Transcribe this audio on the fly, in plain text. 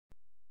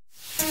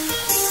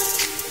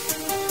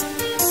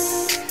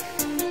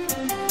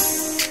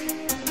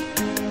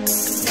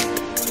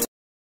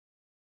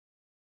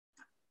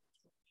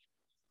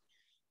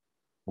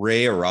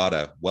Ray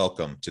Arata,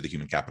 welcome to the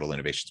Human Capital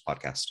Innovations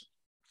Podcast.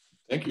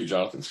 Thank you,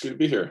 Jonathan. It's good to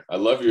be here. I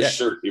love your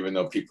shirt, even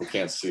though people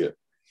can't see it.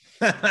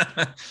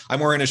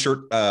 I'm wearing a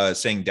shirt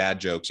saying dad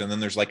jokes, and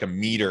then there's like a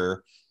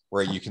meter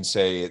where you can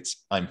say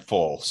I'm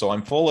full. So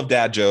I'm full of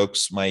dad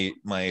jokes. My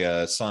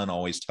son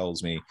always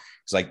tells me,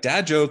 he's like,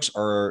 dad jokes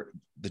are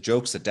the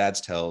jokes that dads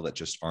tell that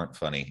just aren't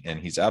funny. And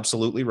he's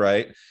absolutely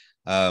right.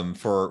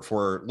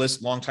 For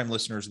longtime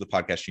listeners of the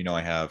podcast, you know,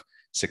 I have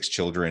 6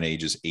 children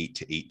ages 8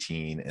 to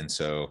 18. And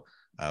so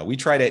we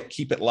try to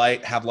keep it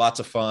light, have lots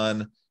of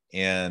fun.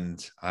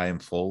 And I am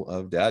full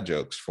of dad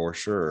jokes for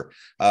sure.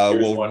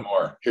 Here's one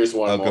more.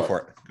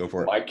 Go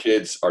for it. My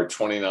kids are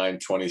 29,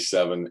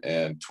 27,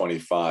 and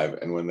 25.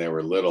 And when they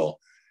were little,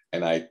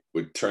 and I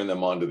would turn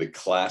them on to the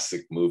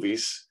classic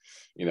movies,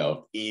 you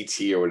know,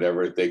 E.T. or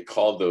whatever, they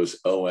called those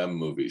OM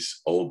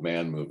movies, old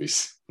man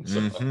movies. So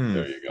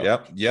there you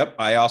go. Yep.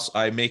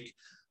 I make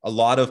a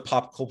lot of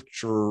pop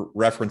culture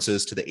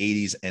references to the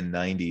 80s and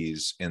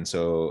 90s. And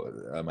so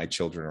my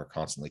children are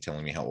constantly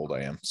telling me how old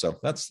I am. So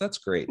that's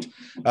great.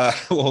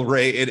 Well,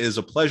 Ray, it is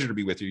a pleasure to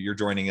be with you. You're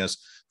joining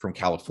us from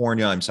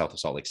California. I'm south of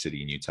Salt Lake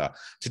City in Utah.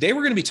 Today,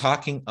 we're going to be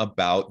talking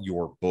about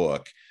your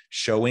book,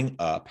 Showing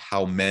Up: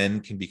 How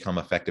Men Can Become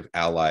Effective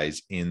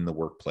Allies in the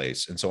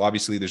Workplace. And so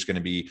obviously there's going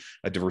to be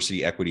a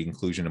diversity, equity,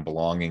 inclusion, and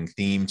belonging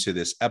theme to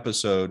this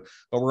episode,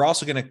 but we're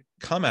also going to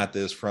come at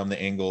this from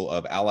the angle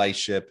of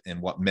allyship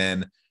and what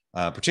men,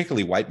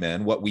 particularly white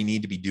men, what we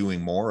need to be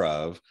doing more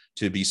of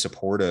to be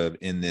supportive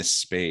in this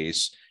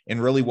space,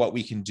 and really what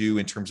we can do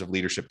in terms of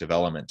leadership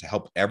development to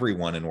help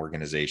everyone in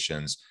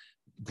organizations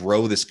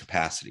grow this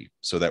capacity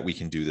so that we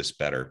can do this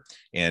better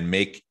and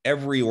make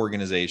every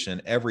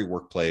organization, every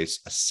workplace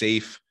a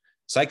safe,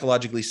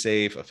 psychologically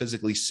safe, a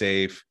physically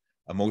safe,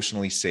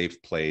 emotionally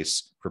safe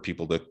place for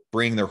people to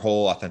bring their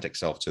whole authentic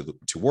self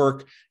to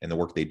work and the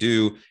work they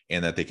do,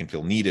 and that they can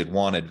feel needed,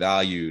 wanted,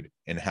 valued,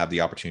 and have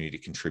the opportunity to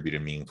contribute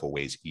in meaningful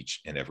ways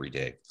each and every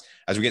day.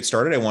 As we get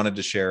started, I wanted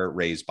to share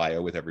Ray's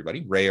bio with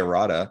everybody. Ray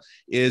Arata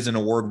is an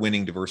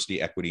award-winning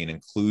diversity, equity, and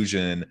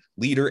inclusion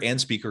leader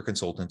and speaker,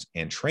 consultant,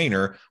 and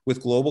trainer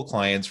with global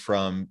clients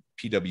from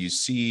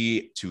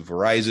PwC to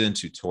Verizon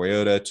to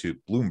Toyota to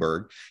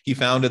Bloomberg. He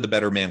founded the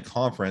Better Man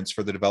Conference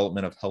for the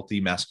development of healthy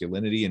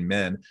masculinity in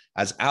men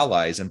as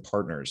allies and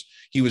partners.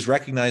 He was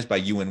recognized by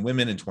UN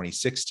Women in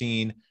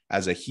 2016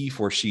 as a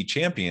he-for-she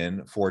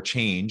champion for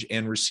change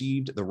and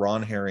received the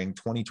Ron Herring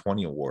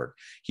 2020 award.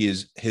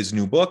 His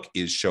new book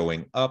is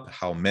Showing Up: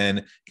 How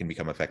Men Can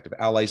Become Effective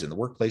Allies in the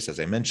Workplace, as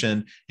I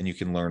mentioned, and you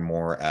can learn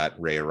more at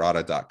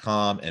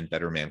rayarata.com and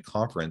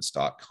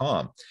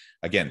bettermanconference.com.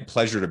 Again,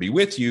 pleasure to be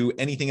with you.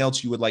 Anything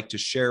else you would like to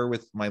share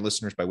with my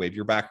listeners by way of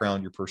your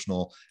background, your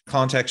personal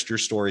context, your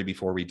story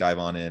before we dive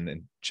on in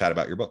and chat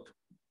about your book?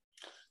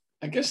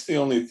 I guess the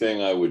only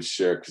thing I would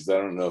share, because I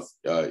don't know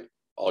if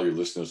all your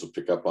listeners will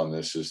pick up on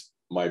this, is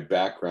my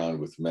background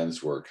with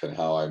men's work and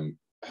I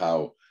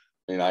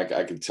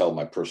could tell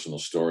my personal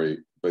story,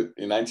 but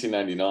in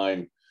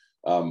 1999,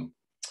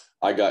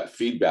 I got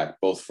feedback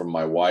both from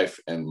my wife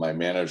and my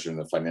manager in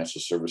the financial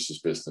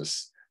services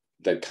business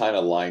that kind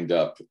of lined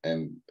up.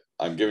 And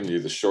I'm giving you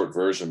the short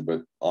version,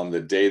 but on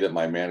the day that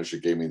my manager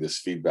gave me this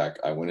feedback,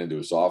 I went into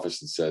his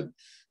office and said,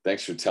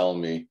 thanks for telling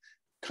me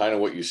kind of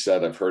what you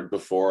said I've heard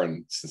before.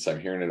 And since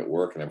I'm hearing it at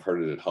work and I've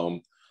heard it at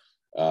home,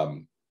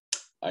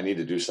 I need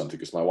to do something,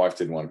 because my wife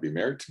didn't want to be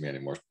married to me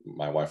anymore.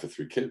 My wife had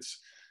 3 kids.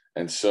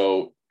 And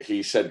so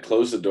he said,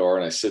 close the door.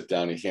 And I sit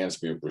down, he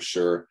hands me a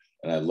brochure,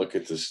 and I look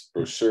at this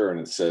brochure and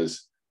it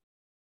says,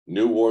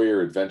 New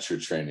Warrior Adventure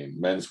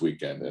Training, Men's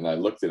Weekend. And I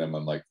looked at him,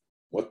 I'm like,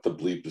 what the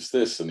bleep is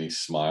this? And he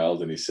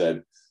smiled and he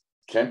said,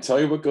 can't tell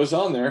you what goes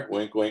on there,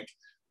 wink, wink,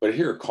 but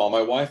here, call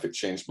my wife. It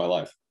changed my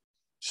life.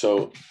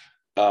 So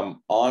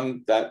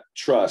on that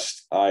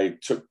trust, I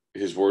took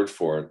his word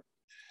for it.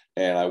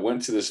 And I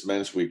went to this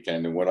men's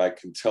weekend. And what I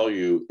can tell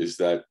you is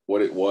that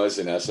what it was,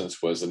 in essence,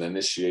 was an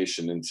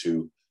initiation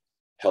into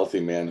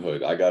healthy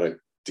manhood. I got a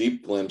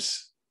deep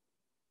glimpse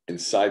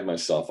inside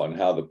myself on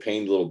how the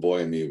pained little boy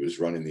in me was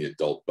running the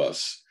adult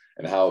bus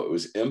and how it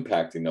was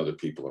impacting other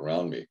people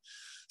around me.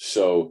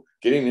 So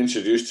getting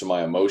introduced to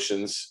my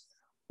emotions,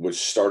 which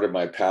started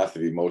my path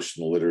of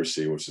emotional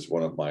literacy, which is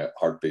one of my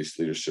heart-based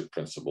leadership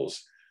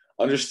principles,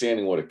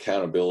 understanding what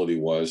accountability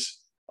was,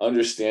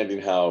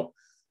 understanding how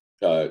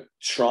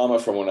trauma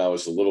from when I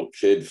was a little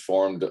kid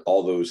formed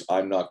all those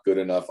I'm not good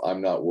enough,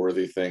 I'm not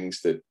worthy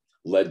things that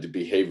led to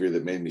behavior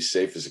that made me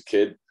safe as a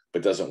kid,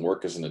 but doesn't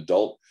work as an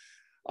adult.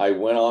 I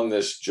went on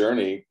this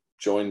journey,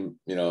 joined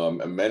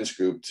a men's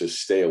group to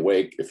stay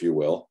awake, if you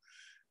will.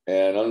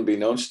 And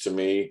unbeknownst to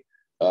me,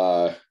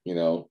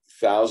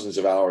 thousands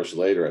of hours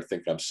later, I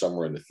think I'm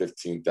somewhere in the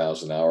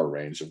 15,000 hour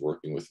range of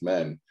working with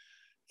men,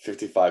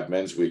 55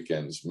 men's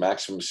weekends,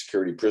 maximum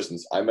security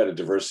prisons. I met a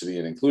diversity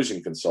and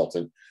inclusion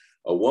consultant,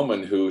 a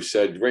woman who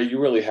said, Ray, you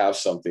really have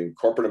something.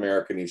 Corporate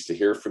America needs to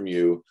hear from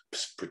you,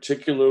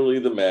 particularly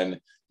the men.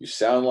 You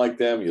sound like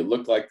them, you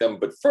look like them.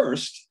 But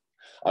first,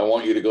 I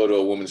want you to go to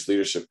a women's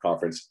leadership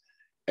conference,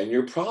 and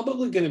you're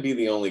probably going to be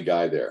the only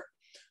guy there.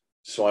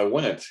 So I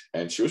went,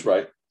 and she was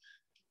right.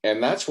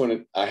 And that's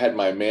when I had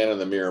my man in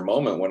the mirror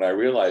moment, when I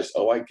realized,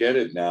 oh, I get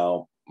it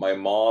now. My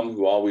mom,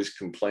 who always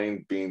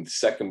complained being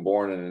second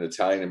born in an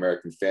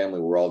Italian-American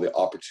family where all the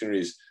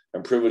opportunities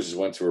and privileges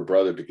went to her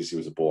brother because he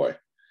was a boy.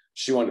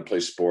 She wanted to play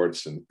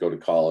sports and go to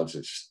college.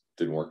 It just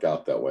didn't work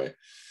out that way.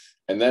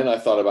 And then I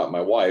thought about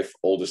my wife,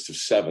 oldest of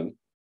 7,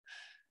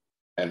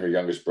 and her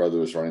youngest brother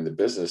was running the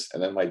business.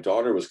 And then my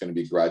daughter was going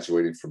to be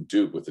graduating from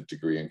Duke with a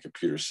degree in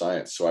computer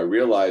science. So I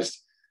realized,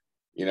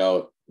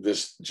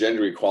 this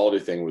gender equality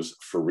thing was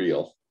for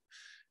real.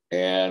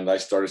 And I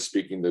started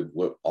speaking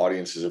to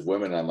audiences of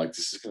women. I'm like,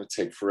 this is going to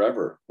take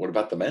forever. What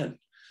about the men?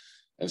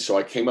 And so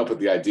I came up with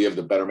the idea of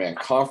the Better Man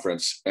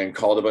Conference and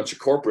called a bunch of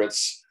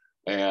corporates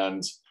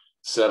and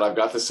said, I've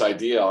got this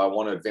idea. I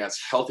want to advance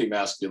healthy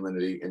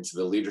masculinity into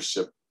the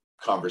leadership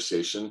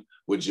conversation.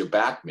 Would you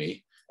back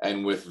me?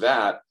 And with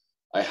that,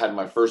 I had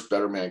my first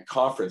Better Man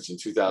Conference in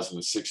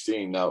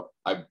 2016. Now,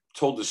 I've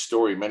told this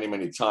story many,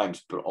 many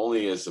times, but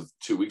only as of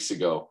 2 weeks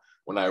ago,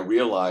 when I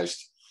realized,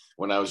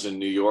 when I was in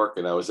New York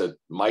and I was at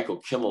Michael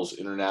Kimmel's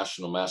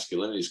International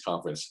Masculinities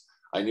Conference,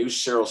 I knew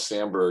Sheryl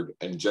Sandberg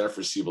and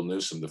Jennifer Siebel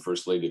Newsom, the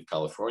First Lady of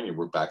California,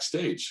 were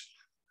backstage.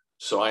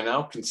 So I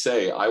now can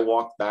say I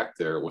walked back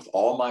there with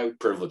all my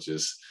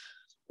privileges,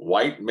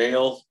 white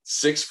male,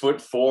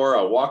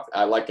 6'4".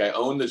 I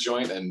owned the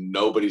joint and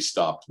nobody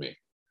stopped me.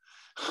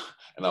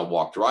 And I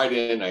walked right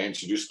in, I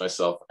introduced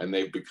myself, and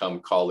they've become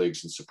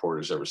colleagues and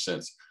supporters ever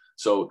since.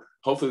 So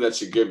hopefully that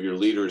should give your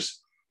leaders,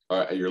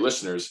 your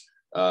listeners,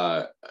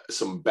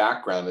 some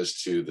background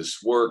as to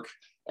this work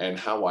and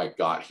how I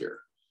got here.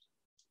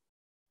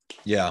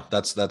 Yeah,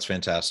 that's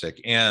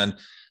fantastic. And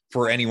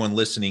for anyone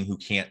listening who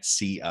can't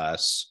see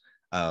us,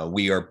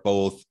 we are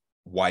both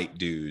white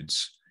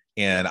dudes.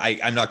 And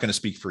I'm not going to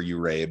speak for you,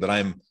 Ray, but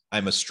I'm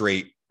a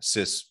straight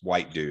cis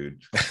white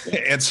dude.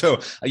 And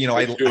so,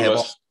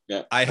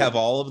 I have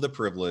all of the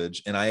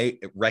privilege, and I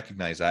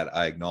recognize that.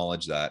 I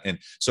acknowledge that. And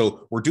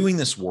so we're doing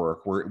this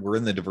work. We're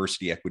in the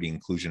diversity, equity,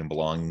 inclusion, and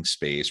belonging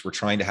space. We're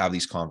trying to have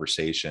these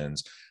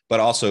conversations, but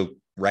also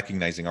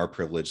recognizing our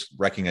privilege,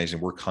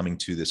 recognizing we're coming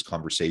to this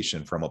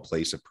conversation from a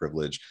place of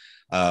privilege.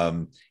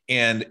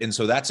 And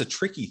so that's a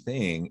tricky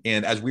thing.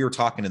 And as we were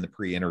talking in the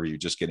pre-interview,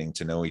 just getting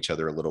to know each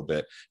other a little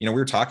bit, we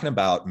were talking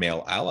about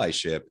male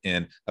allyship,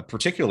 and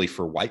particularly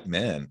for white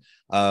men.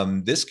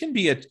 This can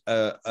be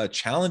a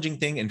challenging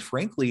thing. And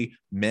frankly,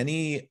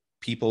 many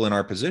people in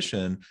our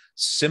position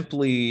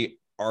simply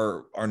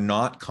are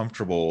not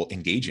comfortable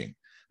engaging.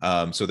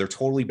 So they're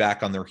totally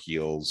back on their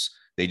heels.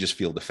 They just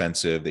feel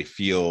defensive. They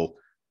feel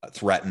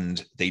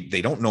threatened.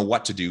 They don't know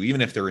what to do,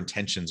 even if their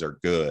intentions are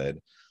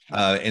good.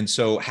 And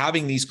so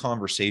having these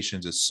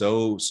conversations is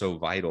so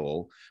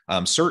vital.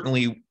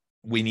 Certainly,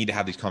 we need to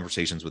have these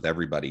conversations with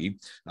everybody,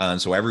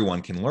 so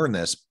everyone can learn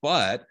this.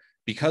 But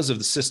because of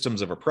the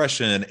systems of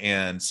oppression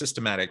and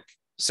systematic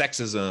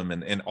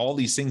sexism and all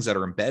these things that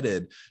are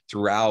embedded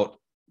throughout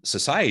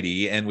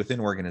society and within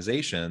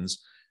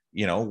organizations,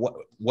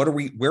 where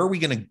are we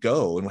going to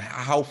go, and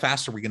how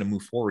fast are we going to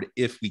move forward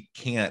if we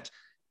can't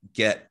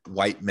get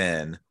white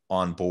men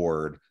on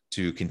board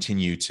to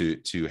continue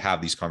to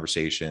have these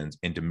conversations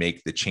and to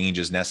make the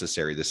changes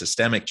necessary, the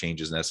systemic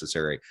changes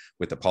necessary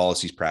with the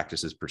policies,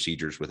 practices,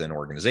 procedures within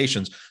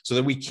organizations, so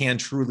that we can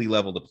truly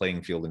level the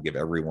playing field and give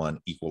everyone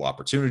equal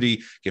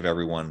opportunity, give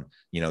everyone,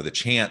 the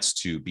chance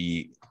to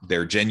be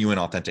their genuine,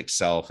 authentic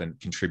self and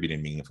contribute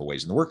in meaningful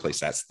ways in the workplace.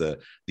 That's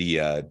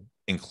the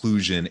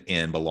inclusion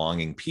and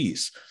belonging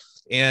piece.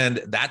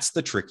 And that's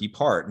the tricky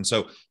part. And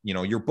so,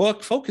 your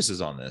book focuses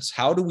on this.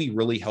 How do we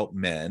really help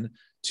men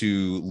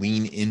to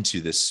lean into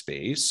this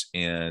space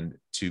and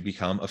to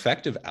become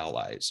effective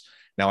allies?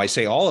 Now, I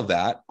say all of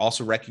that,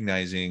 also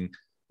recognizing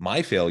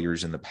my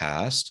failures in the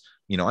past.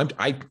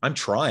 I'm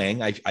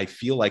trying. I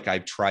feel like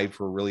I've tried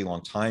for a really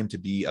long time to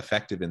be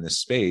effective in this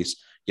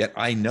space, yet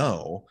I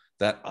know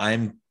that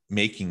I'm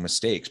making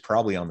mistakes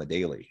probably on the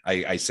daily.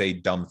 I say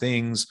dumb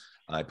things.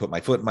 I put my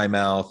foot in my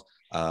mouth.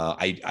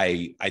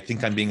 I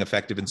think I'm being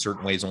effective in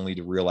certain ways, only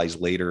to realize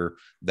later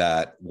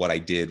that what I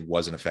did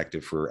wasn't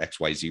effective for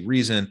XYZ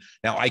reason.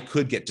 Now, I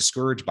could get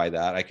discouraged by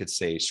that. I could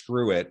say,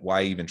 screw it,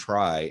 why even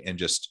try, and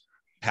just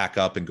pack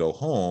up and go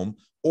home.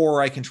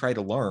 Or I can try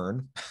to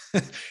learn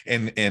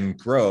and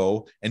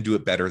grow and do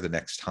it better the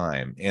next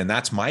time. And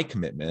that's my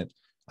commitment.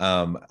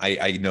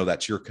 I know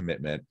that's your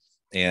commitment.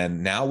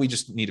 And now we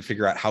just need to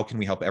figure out, how can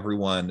we help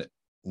everyone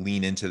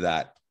lean into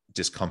that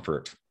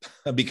discomfort,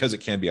 because it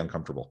can be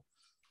uncomfortable.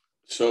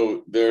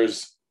 So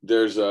there's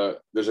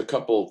a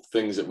couple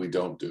things that we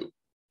don't do.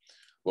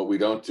 What we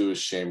don't do is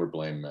shame or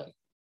blame men.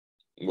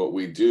 What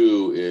we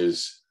do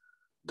is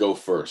go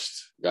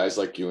first. Guys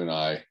like you and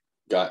I,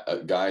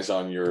 guys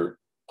on your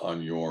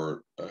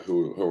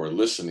who are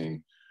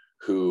listening,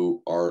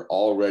 who are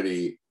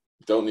already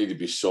don't need to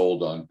be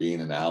sold on being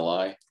an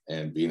ally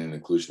and being an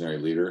inclusionary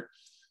leader.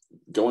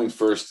 Going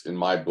first in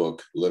my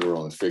book,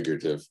 literal and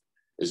figurative,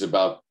 is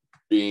about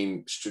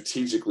being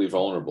strategically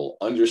vulnerable,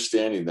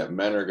 understanding that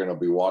men are going to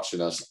be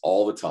watching us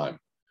all the time.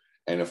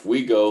 And if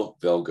we go,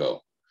 they'll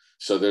go.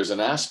 So there's an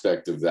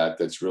aspect of that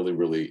that's really,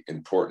 really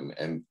important.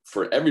 And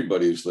for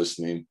everybody who's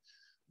listening,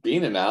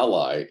 being an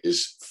ally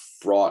is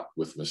fraught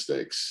with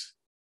mistakes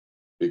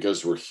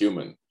because we're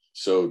human.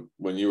 So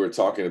when you were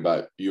talking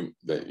about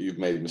that you've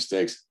made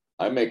mistakes,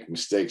 I make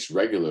mistakes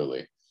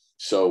regularly.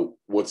 So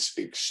what's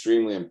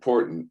extremely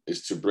important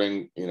is to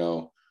bring,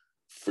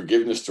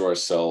 forgiveness to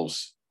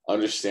ourselves,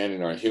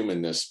 understanding our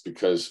humanness,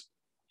 because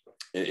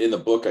in the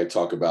book I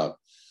talk about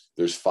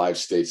there's 5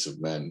 states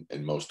of men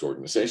in most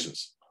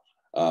organizations.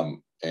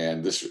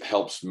 And this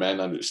helps men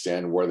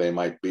understand where they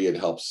might be. It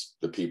helps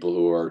the people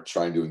who are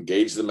trying to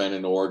engage the men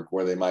in org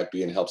where they might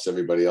be, and helps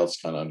everybody else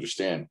kind of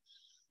understand.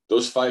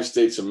 Those 5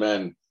 states of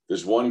men,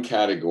 there's one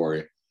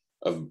category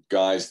of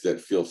guys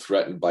that feel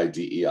threatened by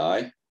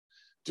DEI,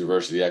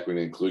 diversity,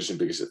 equity, and inclusion,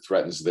 because it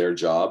threatens their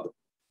job.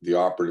 The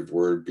operative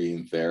word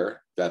being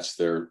there, that's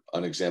their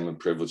unexamined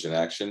privilege in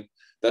action.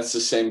 That's the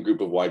same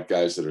group of white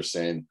guys that are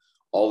saying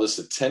all this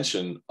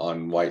attention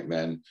on white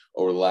men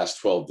over the last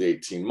 12 to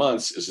 18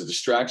 months is a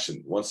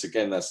distraction. Once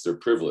again, that's their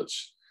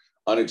privilege,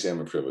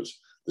 unexamined privilege.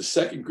 The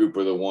second group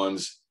are the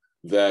ones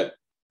that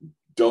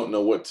don't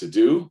know what to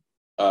do.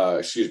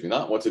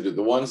 Not what to do.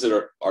 The ones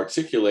that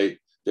articulate,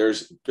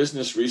 there's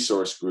business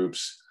resource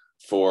groups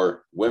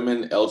for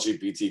women,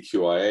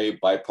 LGBTQIA,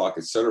 BIPOC,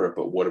 et cetera,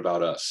 but what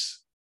about us?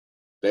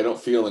 They don't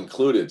feel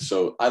included.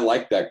 So I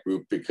like that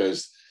group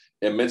because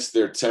amidst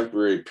their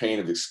temporary pain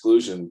of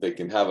exclusion, they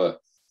can have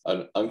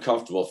an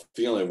uncomfortable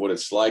feeling of what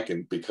it's like.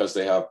 And because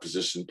they have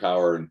position,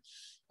 power,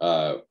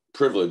 and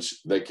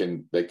privilege, they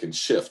can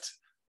shift.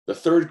 The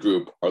third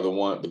group are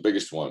the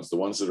biggest ones, the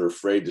ones that are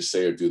afraid to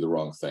say or do the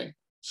wrong thing.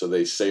 So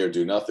they say or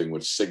do nothing,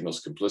 which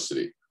signals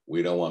complicity.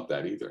 We don't want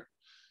that either.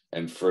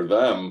 And for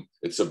them,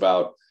 it's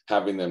about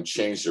having them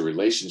change their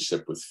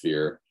relationship with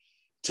fear,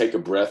 take a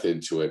breath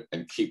into it,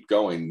 and keep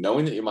going,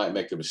 knowing that you might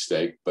make a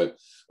mistake. But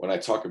when I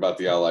talk about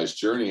the ally's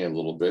journey a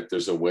little bit,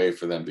 there's a way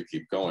for them to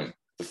keep going.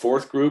 The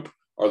fourth group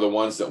are the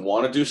ones that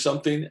want to do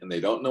something and they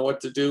don't know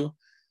what to do.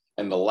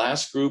 And the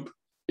last group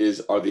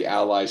are the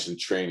allies in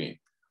training.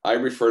 I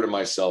refer to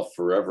myself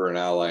forever an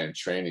ally in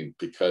training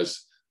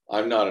because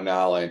I'm not an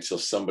ally until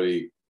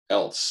somebody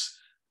else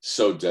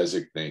so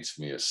designates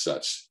me as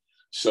such.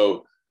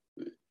 So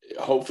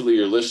hopefully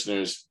your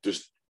listeners,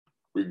 just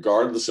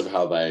regardless of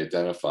how they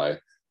identify,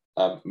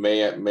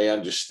 may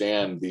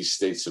understand these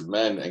states of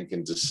men and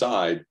can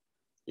decide,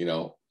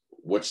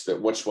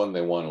 which one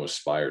they want to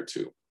aspire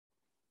to.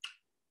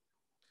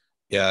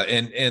 Yeah,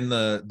 and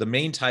the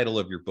main title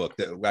of your book,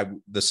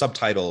 the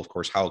subtitle, of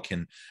course, how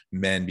can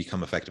men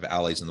become effective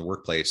allies in the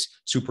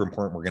workplace? Super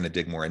important. We're going to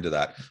dig more into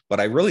that. But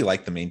I really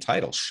like the main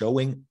title,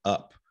 showing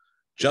up,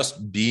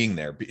 just being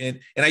there. And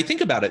I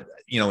think about it,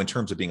 in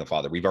terms of being a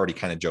father. We've already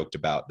kind of joked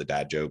about the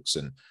dad jokes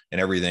and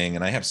everything.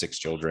 And I have 6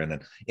 children.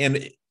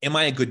 And am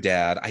I a good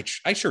dad?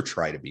 I sure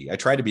try to be. I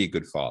try to be a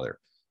good father.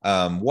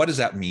 What does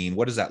that mean?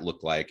 What does that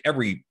look like?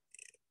 Every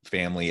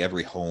family,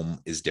 every home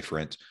is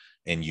different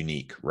and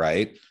unique,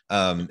 right?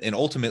 And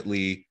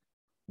ultimately,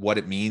 what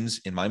it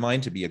means in my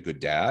mind to be a good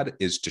dad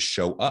is to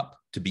show up,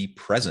 to be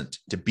present,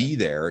 to be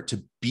there,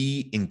 to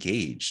be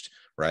engaged,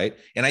 right?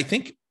 And I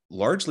think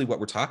largely what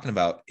we're talking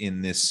about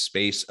in this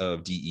space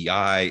of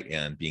DEI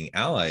and being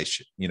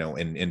allies,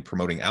 and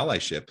promoting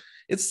allyship,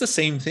 it's the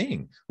same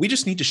thing. We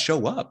just need to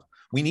show up.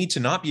 We need to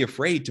not be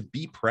afraid to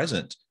be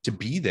present, to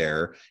be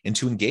there, and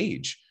to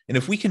engage. And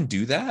if we can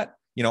do that,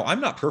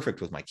 I'm not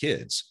perfect with my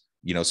kids.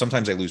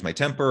 Sometimes I lose my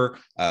temper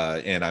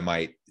and I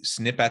might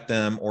snip at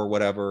them or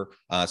whatever.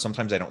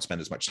 Sometimes I don't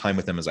spend as much time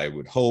with them as I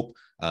would hope.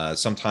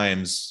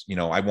 Sometimes,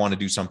 I want to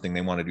do something,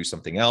 they want to do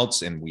something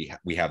else. And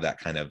we have that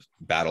kind of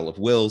battle of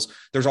wills.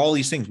 There's all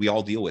these things we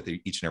all deal with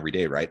each and every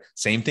day, right?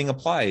 Same thing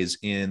applies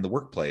in the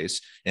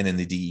workplace and in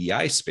the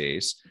DEI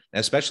space,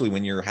 especially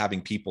when you're having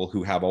people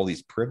who have all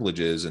these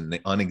privileges and the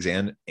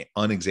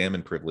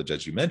unexamined privilege,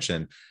 as you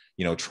mentioned,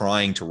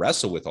 trying to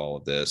wrestle with all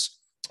of this.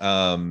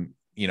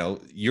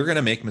 You're going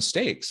to make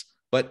mistakes,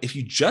 but if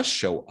you just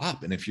show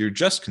up and if you're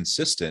just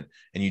consistent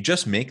and you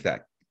just make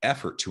that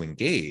effort to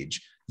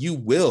engage, you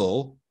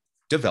will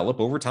develop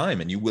over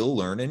time and you will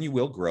learn and you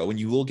will grow and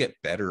you will get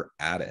better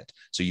at it.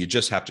 So you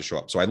just have to show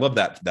up. So I love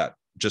that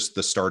just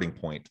the starting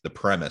point, the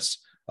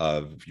premise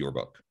of your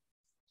book.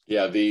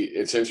 Yeah.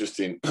 It's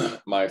interesting.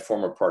 My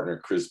former partner,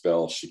 Chris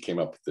Bell, she came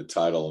up with the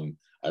title, and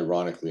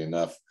ironically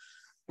enough,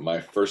 my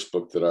first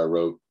book that I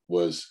wrote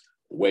was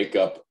Wake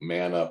Up,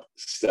 Man Up,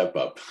 Step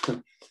Up.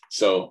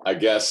 So I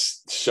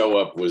guess show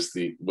up was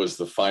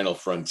the final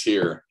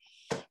frontier.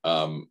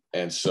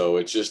 And so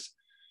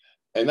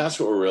and that's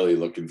what we're really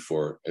looking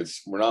for.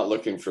 We're not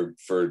looking for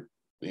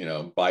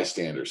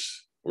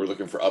bystanders. We're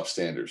looking for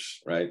upstanders,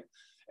 right?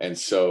 And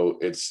so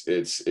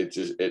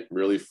it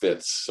really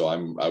fits. So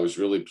I was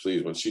really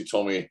pleased when she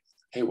told me,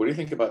 hey, what do you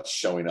think about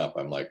showing up?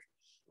 I'm like,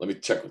 let me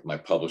check with my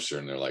publisher.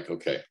 And they're like,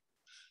 okay,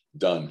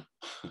 done.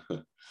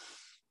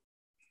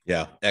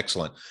 Yeah,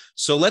 excellent.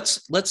 So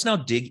let's now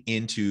dig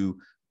into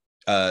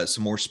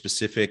some more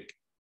specific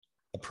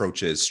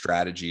approaches,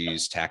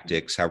 strategies,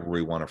 tactics, however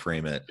we want to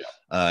frame it,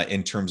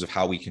 in terms of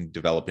how we can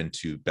develop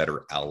into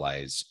better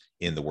allies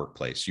in the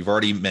workplace? You've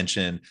already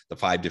mentioned the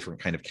 5 different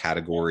kind of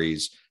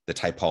categories, the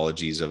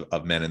typologies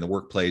of men in the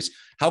workplace.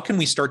 How can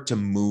we start to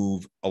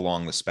move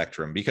along the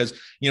spectrum? Because,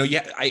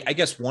 I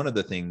guess one of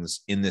the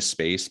things in this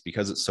space,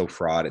 because it's so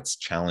fraught, it's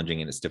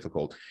challenging and it's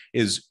difficult,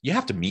 is you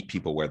have to meet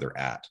people where they're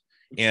at.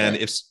 And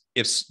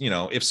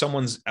if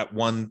someone's at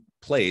one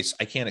place,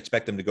 I can't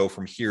expect them to go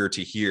from here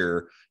to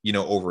here,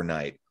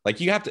 overnight. Like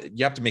you have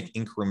to make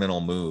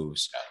incremental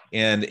moves.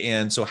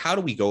 And so how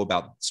do we go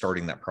about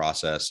starting that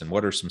process? And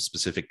what are some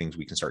specific things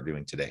we can start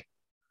doing today?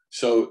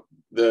 So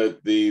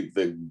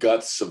the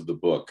guts of the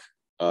book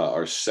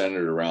are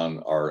centered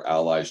around our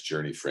Allies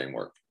Journey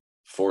framework,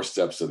 4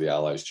 steps of the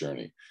Allies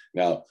Journey.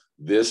 Now,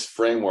 this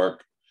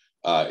framework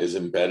is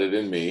embedded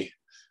in me.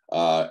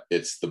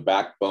 It's the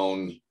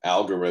backbone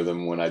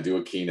algorithm when I do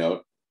a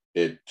keynote.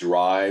 It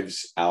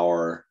drives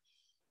our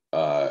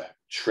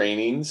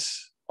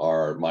trainings,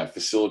 my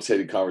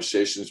facilitated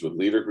conversations with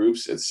leader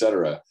groups, et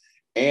cetera.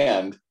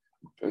 And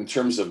in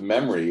terms of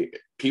memory,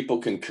 people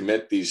can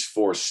commit these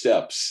 4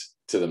 steps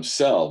to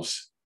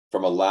themselves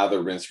from a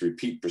lather, rinse,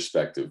 repeat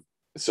perspective.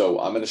 So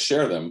I'm going to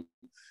share them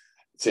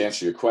to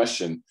answer your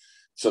question.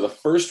 So the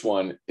first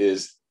one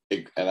is,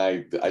 and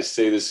I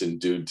say this in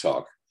dude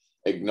talk,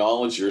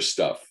 acknowledge your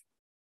stuff.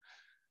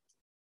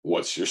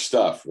 What's your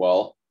stuff?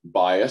 Well,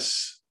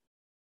 bias,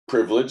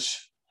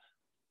 privilege,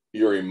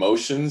 your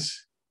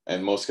emotions.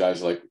 And most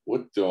guys are like,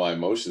 what do my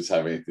emotions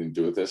have anything to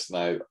do with this?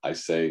 And I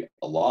say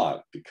a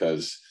lot,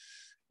 because,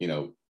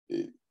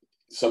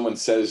 someone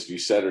says you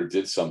said or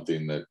did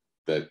something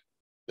that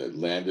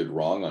landed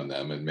wrong on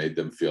them and made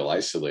them feel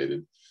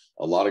isolated.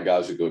 A lot of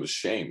guys will go to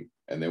shame,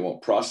 and they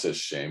won't process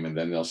shame, and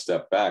then they'll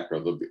step back, or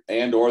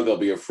they'll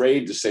be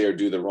afraid to say or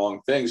do the wrong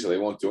thing, so they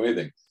won't do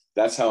anything.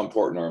 That's how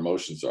important our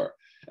emotions are.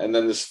 And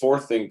then this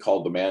 4th thing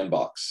called the man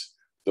box.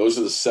 Those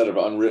are the set of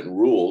unwritten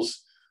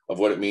rules of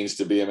what it means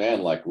to be a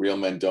man. Like, real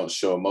men don't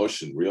show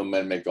emotion. Real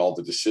men make all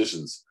the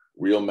decisions.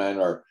 Real men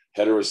are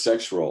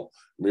heterosexual.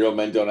 Real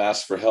men don't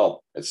ask for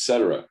help,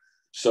 etc.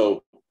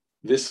 So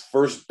this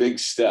first big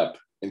step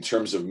in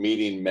terms of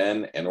meeting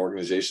men and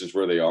organizations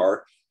where they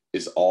are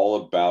is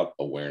all about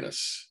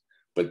awareness.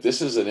 But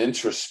this is an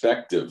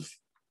introspective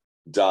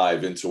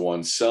dive into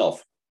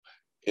oneself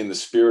in the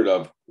spirit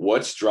of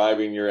what's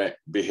driving your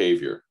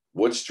behavior,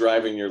 what's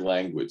driving your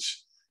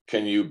language.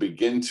 Can you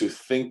begin to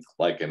think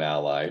like an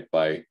ally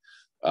by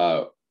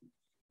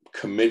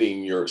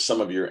committing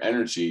some of your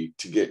energy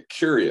to get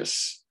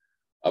curious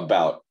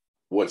about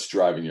what's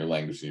driving your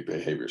language and your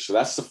behavior? So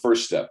that's the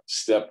first step.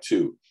 Step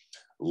 2,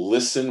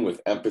 listen with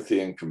empathy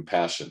and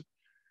compassion.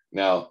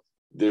 Now,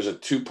 there's a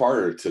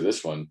 2-parter to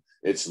this one.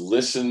 It's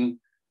listen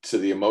to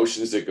the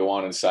emotions that go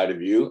on inside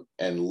of you,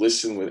 and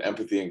listen with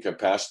empathy and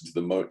compassion to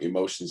the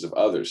emotions of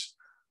others.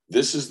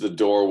 This is the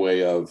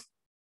doorway of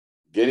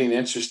getting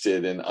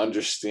interested in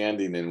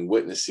understanding and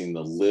witnessing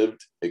the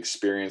lived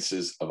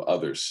experiences of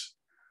others.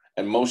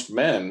 And most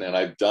men, and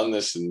I've done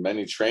this in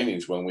many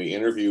trainings, when we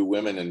interview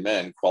women and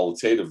men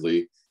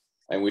qualitatively,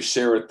 and we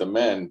share with the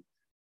men,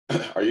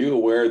 are you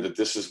aware that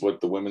this is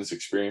what the women's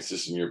experience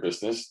is in your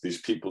business?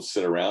 These people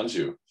sit around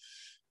you.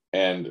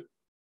 And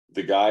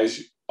the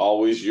guys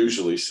always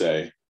usually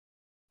say,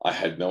 I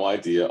had no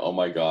idea. Oh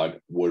my God,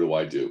 what do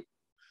I do?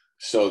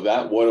 So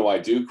that what do I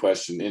do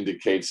question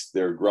indicates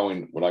they're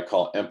growing what I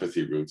call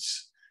empathy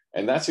roots.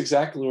 And that's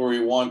exactly where we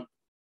want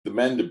the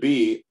men to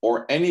be,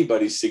 or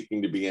anybody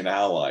seeking to be an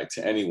ally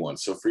to anyone.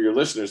 So for your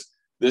listeners,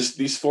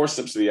 these 4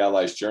 steps of the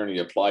Allies Journey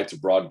apply to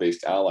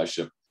broad-based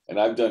allyship. And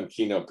I've done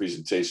keynote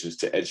presentations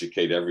to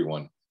educate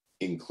everyone,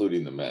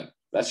 including the men.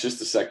 That's just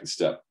the second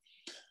step.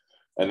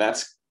 And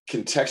that's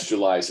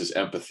contextualized as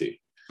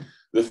empathy.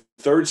 The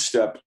third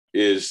step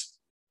is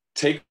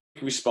take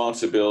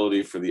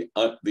responsibility for the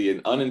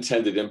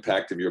unintended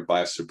impact of your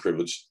bias or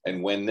privilege,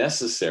 and when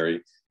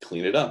necessary,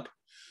 clean it up.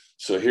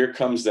 So here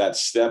comes that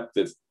step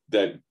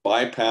that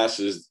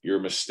bypasses your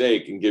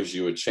mistake and gives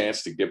you a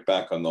chance to get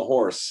back on the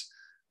horse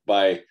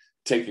by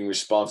taking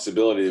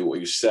responsibility that what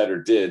you said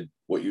or did,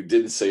 what you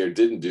didn't say or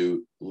didn't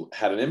do,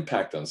 had an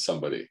impact on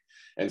somebody.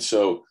 And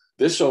so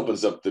this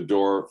opens up the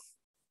door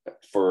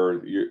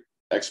for your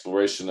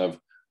exploration of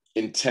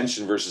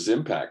intention versus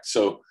impact.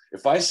 So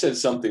if I said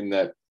something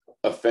that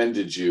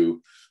offended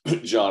you,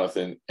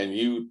 Jonathan, and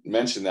you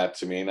mentioned that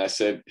to me, and I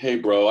said, hey,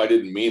 bro, I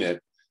didn't mean it.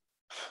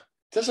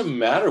 It doesn't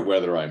matter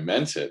whether I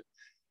meant it.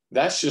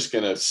 That's just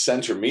going to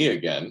center me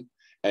again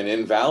and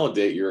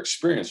invalidate your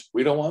experience.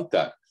 We don't want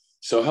that.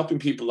 So helping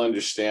people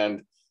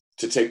understand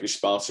to take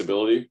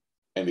responsibility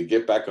and to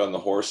get back on the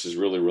horse is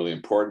really, really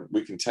important.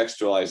 We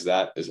contextualize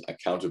that as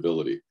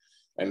accountability.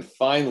 And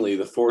finally,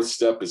 the 4th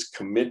step is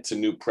commit to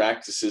new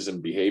practices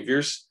and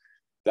behaviors.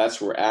 That's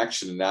where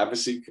action and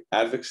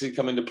advocacy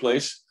come into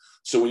place.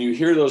 So when you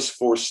hear those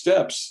 4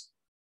 steps,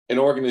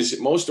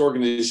 most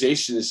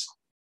organizations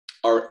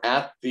are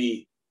at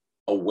the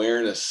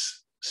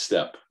awareness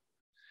step.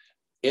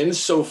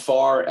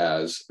 Insofar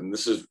as, and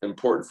this is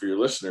important for your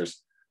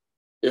listeners,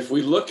 if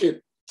we look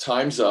at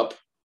Time's Up,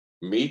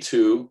 Me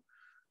Too,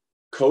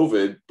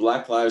 COVID,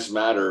 Black Lives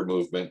Matter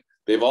movement,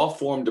 they've all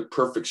formed a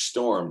perfect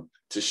storm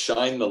to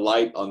shine the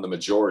light on the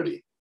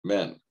majority,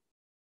 men.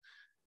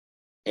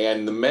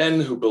 And the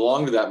men who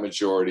belong to that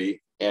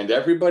majority and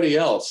everybody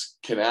else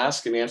can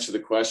ask and answer the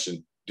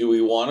question, do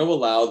we want to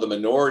allow the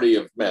minority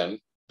of men,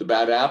 the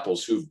bad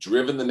apples who've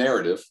driven the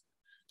narrative,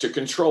 to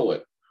control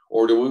it?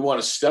 Or do we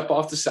want to step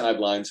off the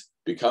sidelines,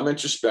 become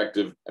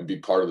introspective, and be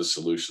part of the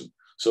solution?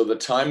 So the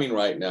timing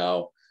right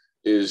now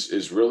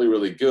is really,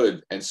 really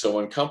good. And so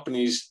when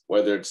companies,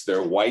 whether it's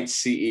their white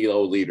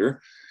CEO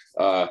leader,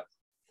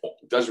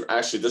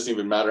 doesn't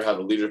even matter how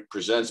the leader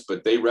presents,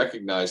 but they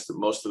recognize that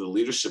most of the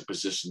leadership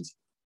positions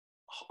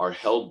are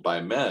held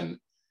by men.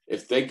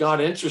 If they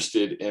got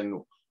interested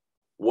in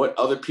what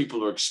other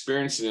people are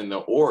experiencing in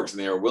their orgs and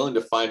they are willing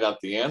to find out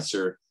the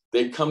answer,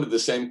 they'd come to the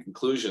same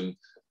conclusion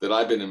that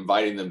I've been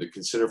inviting them to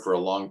consider for a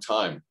long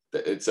time.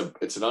 That it's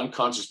an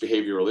unconscious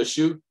behavioral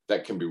issue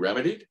that can be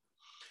remedied.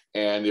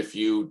 And if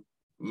you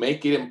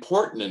make it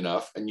important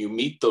enough and you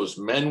meet those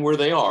men where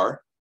they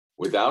are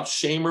without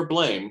shame or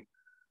blame,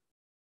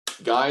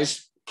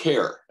 guys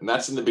care. And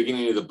that's in the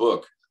beginning of the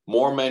book.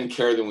 More men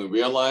care than we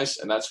realize.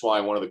 And that's why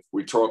one of the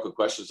rhetorical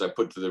questions I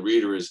put to the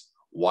reader is,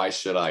 why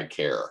should I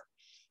care?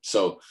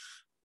 So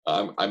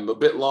I'm a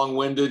bit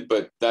long-winded,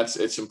 but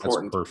it's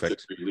important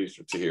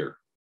to hear.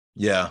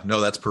 Yeah,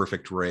 no, that's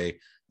perfect, Ray.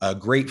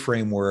 Great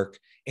framework.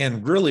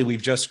 And really,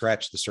 we've just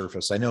scratched the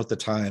surface. I know at the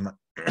time,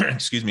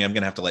 excuse me, I'm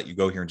going to have to let you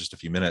go here in just a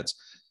few minutes.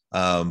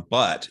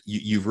 But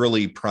you've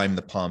really primed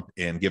the pump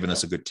and given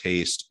us a good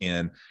taste.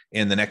 And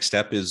the next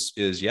step is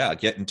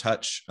get in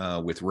touch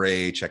with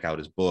Ray, check out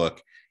his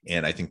book.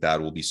 And I think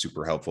that will be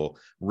super helpful.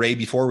 Ray,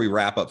 before we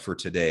wrap up for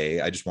today,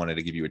 I just wanted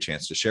to give you a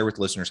chance to share with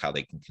listeners how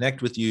they can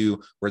connect with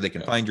you, where they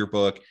can find your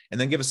book, and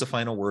then give us a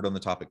final word on the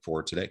topic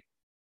for today.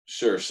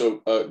 Sure.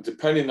 So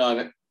depending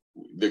on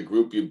the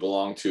group you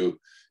belong to,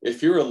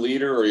 if you're a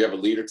leader or you have a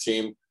leader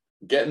team,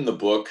 getting the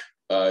book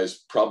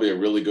is probably a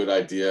really good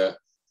idea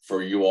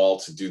for you all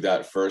to do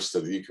that first, so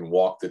that you can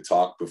walk the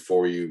talk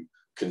before you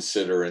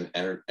consider an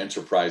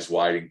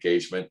enterprise-wide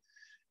engagement.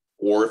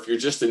 Or if you're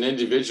just an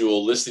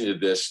individual listening to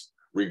this,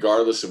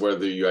 regardless of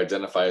whether you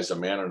identify as a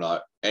man or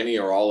not, any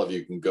or all of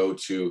you can go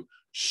to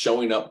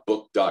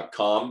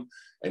showingupbook.com.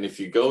 And if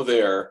you go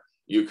there,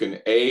 you can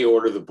A,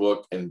 order the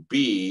book, and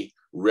B,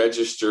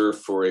 register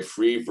for a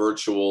free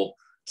virtual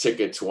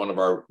ticket to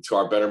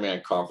our Better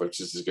Man conference.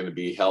 This is going to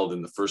be held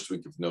in the first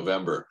week of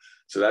November.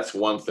 So that's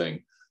one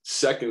thing.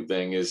 Second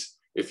thing is,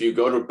 if you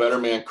go to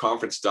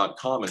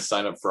bettermanconference.com and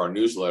sign up for our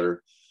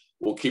newsletter,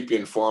 we'll keep you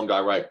informed.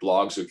 I write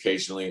blogs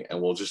occasionally,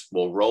 and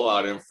we'll roll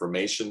out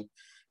information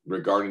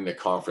regarding the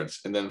conference.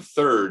 And then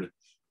third,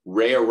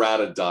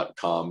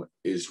 Arata.com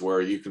is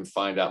where you can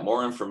find out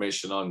more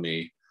information on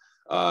me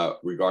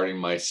regarding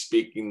my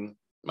speaking,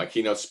 my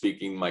keynote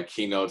speaking, my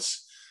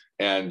keynotes.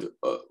 And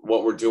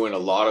what we're doing a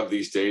lot of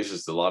these days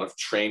is a lot of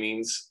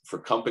trainings for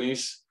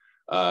companies.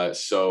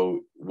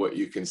 So what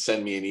you can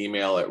send me an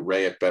email at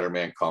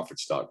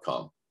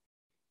ray@bettermanconference.com.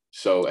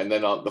 So, and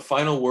then the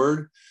final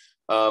word,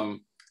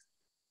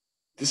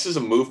 this is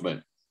a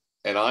movement,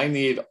 and I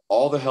need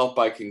all the help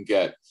I can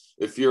get.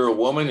 If you're a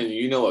woman and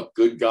you know a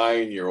good guy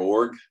in your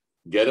org,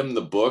 get him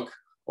the book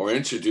or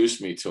introduce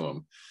me to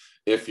him.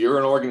 If you're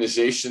an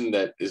organization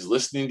that is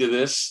listening to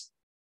this,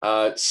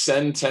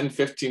 send 10,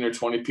 15, or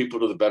 20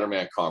 people to the Better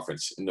Man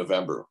Conference in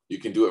November. You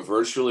can do it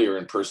virtually or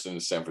in person in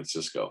San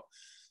Francisco.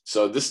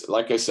 So this,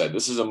 like I said,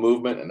 this is a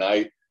movement, and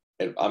I'm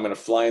going to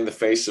fly in the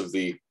face of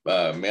the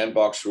man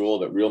box rule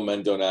that real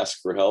men don't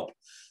ask for help.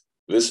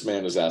 This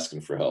man is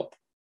asking for help.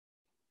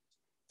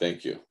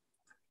 Thank you.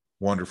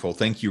 Wonderful.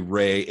 Thank you,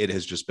 Ray. It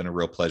has just been a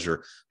real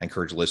pleasure. I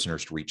encourage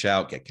listeners to reach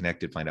out, get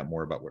connected, find out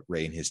more about what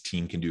Ray and his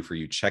team can do for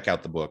you. Check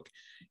out the book.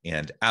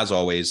 And as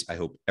always, I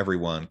hope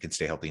everyone can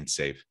stay healthy and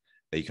safe,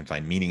 that you can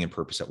find meaning and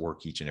purpose at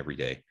work each and every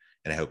day.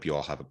 And I hope you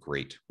all have a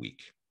great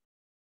week.